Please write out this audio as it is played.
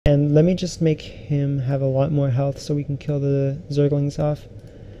let me just make him have a lot more health so we can kill the Zerglings off.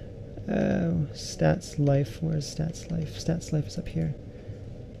 Stats life, where's stats life? Stats life is up here.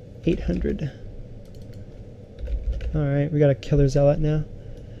 800. Alright, we got a killer zealot now.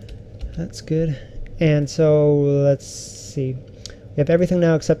 That's good. And so, let's see. We have everything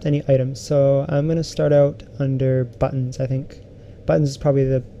now except any items. So, I'm going to start out under buttons, I think. Buttons is probably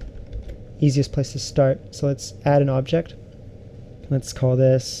the easiest place to start. So, let's add an object. Let's call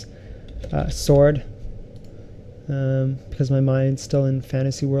this sword. Because my mind's still in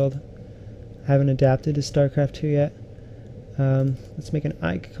fantasy world. I haven't adapted to Starcraft 2 yet. Let's make an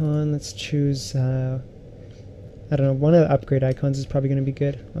icon. Let's choose, I don't know, one of the upgrade icons is probably going to be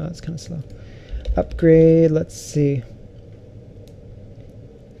good. Wow, that's kind of slow. Upgrade, let's see.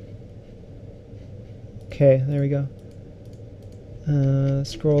 Okay, there we go.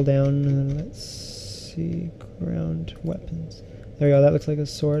 Scroll down and let's see, ground weapons. There we go, that looks like a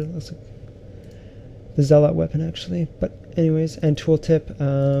sword. It looks like the zealot weapon actually. But anyways, and tooltip,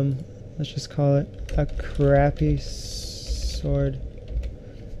 let's just call it a crappy sword.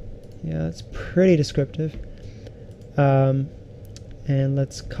 Yeah, it's pretty descriptive. And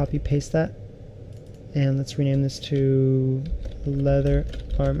let's copy paste that. And let's rename this to leather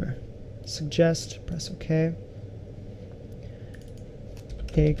armor. Suggest, press OK.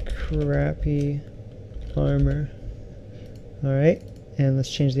 A crappy armor. Alright, and let's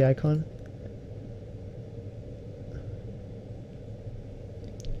change the icon.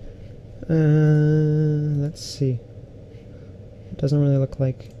 Let's see. It doesn't really look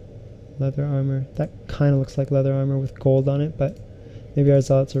like leather armor. That kind of looks like leather armor with gold on it, but maybe our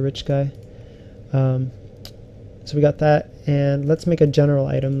zealot's a rich guy. So we got that, and let's make a general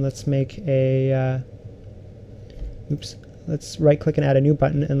item. Let's make a let's right click and add a new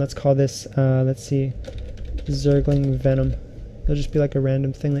button, and let's call this let's see, Zergling Venom. It'll just be like a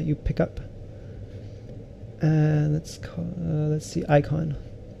random thing that you pick up. Let's see, icon.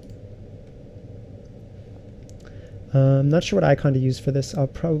 I'm not sure what icon to use for this. I'll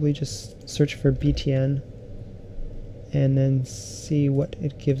probably just search for BTN and then see what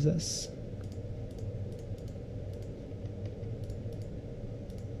it gives us.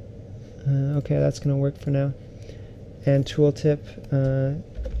 Okay, that's going to work for now. And tooltip,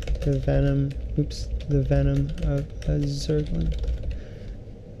 the venom of a Zerglin.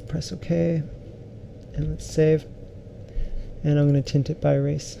 Press OK, and let's save. And I'm going to tint it by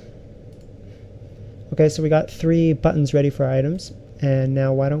race. Okay, so we got 3 buttons ready for items, and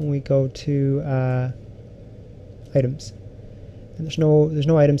now why don't we go to items? And there's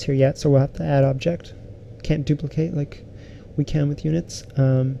no items here yet, so we'll have to add object. Can't duplicate like we can with units.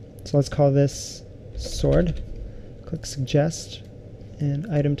 So let's call this sword. Click suggest, and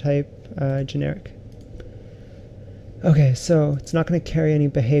item type generic. Okay, so it's not going to carry any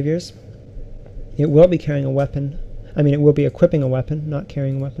behaviors. It will be carrying a weapon. I mean, it will be equipping a weapon, not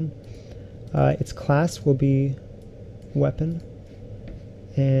carrying a weapon. Its class will be weapon,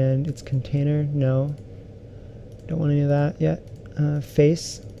 and its container, no. Don't want any of that yet.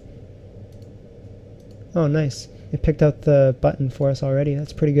 Face. Oh, nice. It picked out the button for us already.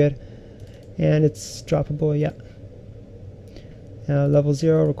 That's pretty good. And it's droppable, yeah. Level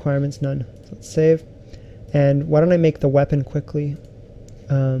 0, requirements none. So let's save. And why don't I make the weapon quickly?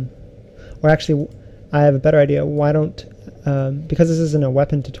 Or actually, I have a better idea. Why don't, because this isn't a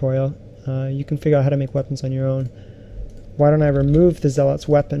weapon tutorial, you can figure out how to make weapons on your own. Why don't I remove the zealot's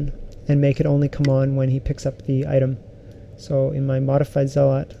weapon and make it only come on when he picks up the item? So in my modified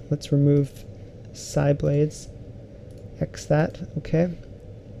zealot, let's remove side blades, X that, okay,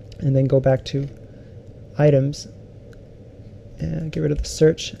 and then go back to items and get rid of the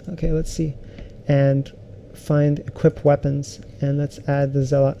search. Okay, let's see, and find equip weapons, and let's add the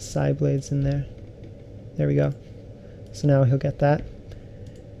zealot side blades in there. There we go. So now he'll get that.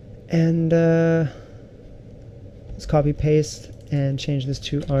 And let's copy paste and change this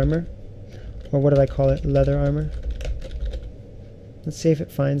to armor, or what did I call it? Leather armor. Let's see if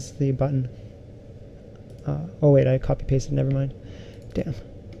it finds the button. Oh wait, I copy pasted, never mind. Damn.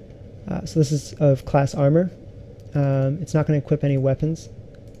 So this is of class armor. It's not going to equip any weapons.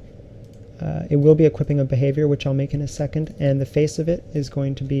 It will be equipping a behavior, which I'll make in a second, and the face of it is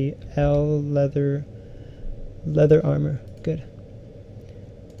going to be L leather armor. Good.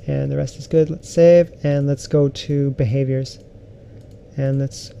 And the rest is good. Let's save, and let's go to behaviors. And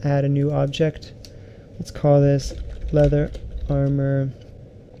let's add a new object. Let's call this leather armor.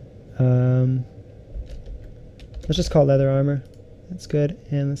 Let's just call it leather armor. That's good.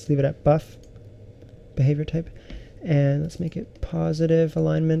 And let's leave it at buff behavior type. And let's make it positive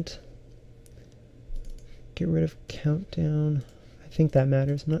alignment. Get rid of countdown. I think that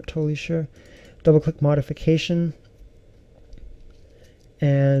matters. I'm not totally sure. Double click modification.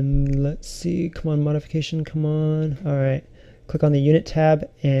 And let's see, come on, modification, come on. All right, click on the unit tab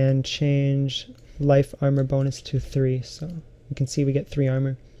and change life armor bonus to 3. So you can see we get 3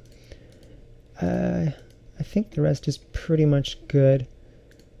 armor. I think the rest is pretty much good.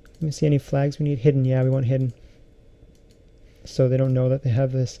 Let me see any flags we need. Hidden, yeah, we want hidden. So they don't know that they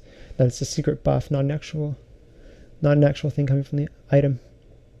have this, that it's a secret buff, not an actual thing coming from the item.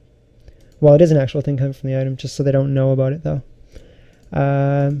 Well, it is an actual thing coming from the item, just so they don't know about it though.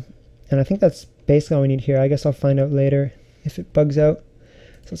 And I think that's basically all we need here. I guess I'll find out later if it bugs out.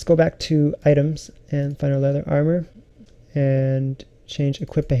 So let's go back to items and find our leather armor and change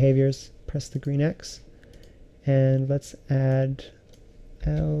equip behaviors. Press the green X and let's add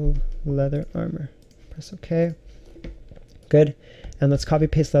L leather armor. Press OK. Good. And let's copy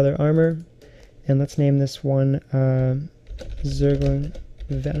paste leather armor and let's name this one Zergling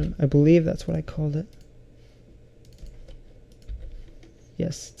Venom. I believe that's what I called it.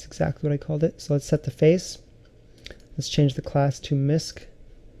 Yes, it's exactly what I called it. So let's set the face. Let's change the class to MISC.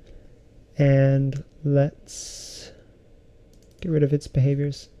 And let's get rid of its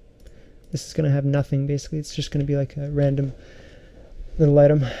behaviors. This is going to have nothing, basically. It's just going to be like a random little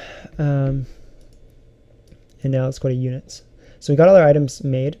item. And now let's go to units. So we got all our items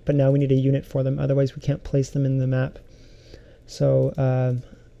made, but now we need a unit for them. Otherwise, we can't place them in the map. So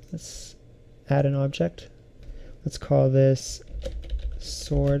let's add an object. Let's call this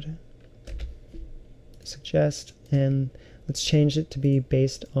sword suggest, and let's change it to be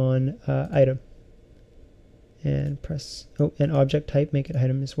based on item. And press, oh, and object type, make it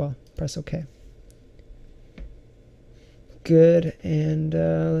item as well. Press OK. Good, and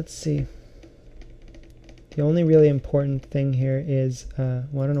let's see. The only really important thing here is,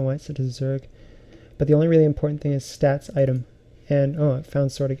 well, I don't know why it said Zerg, but the only really important thing is stats item. And, oh, it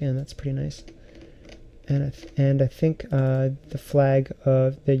found sword again, that's pretty nice. And I think the flag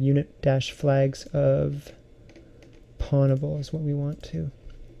of the unit dash flags of pawnable is what we want to.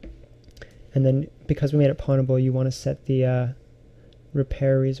 And then because we made it pawnable, you want to set the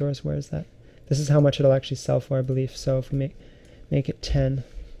repair resource. Where is that? This is how much it'll actually sell for, I believe. So if we make it 10,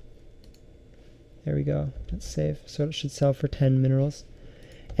 there we go. Let's save. So it should sell for 10 minerals.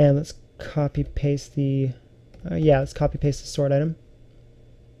 And let's copy paste the let's copy paste the sword item.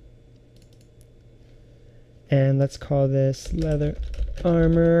 And let's call this leather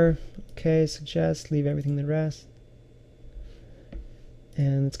armor. Okay, suggest, leave everything the rest.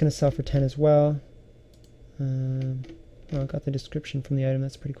 And it's going to sell for 10 as well. Oh, I got the description from the item,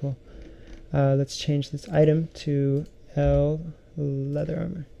 that's pretty cool. Let's change this item to L leather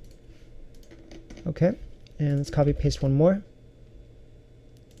armor. Okay, and let's copy paste one more.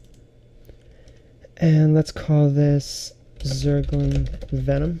 And let's call this Zergling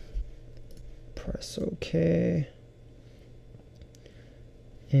Venom. Press OK.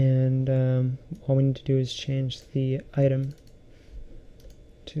 And all we need to do is change the item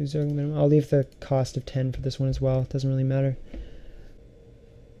to Zergling Venom. I'll leave the cost of 10 for this one as well. It doesn't really matter.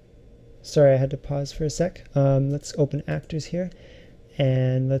 Sorry, I had to pause for a sec. Let's open actors here.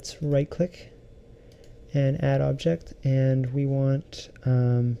 And let's right click and add object. And we want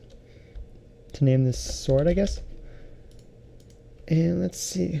to name this sword, I guess. And let's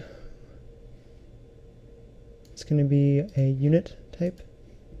see. It's going to be a unit type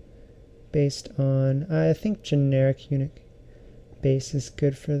based on, I think generic unit base is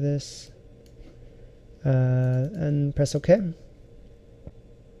good for this. And press OK.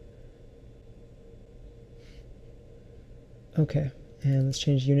 Okay, and let's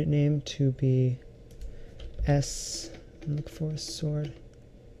change unit name to be S, and look for sword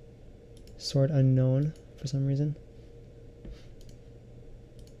unknown for some reason.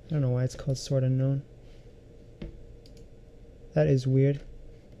 I don't know why it's called sword unknown. That is weird.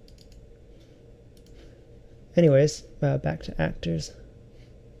 Anyways, back to actors.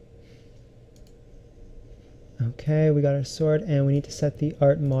 Okay, we got our sword, and we need to set the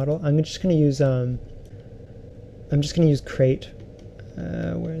art model. I'm just gonna use crate.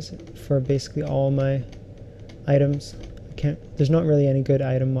 Where is it? For basically all my items. There's not really any good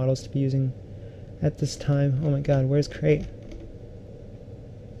item models to be using at this time. Oh my god, where's crate?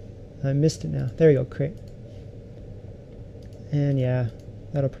 I missed it now. There we go, crate. And yeah,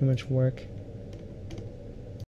 that'll pretty much work.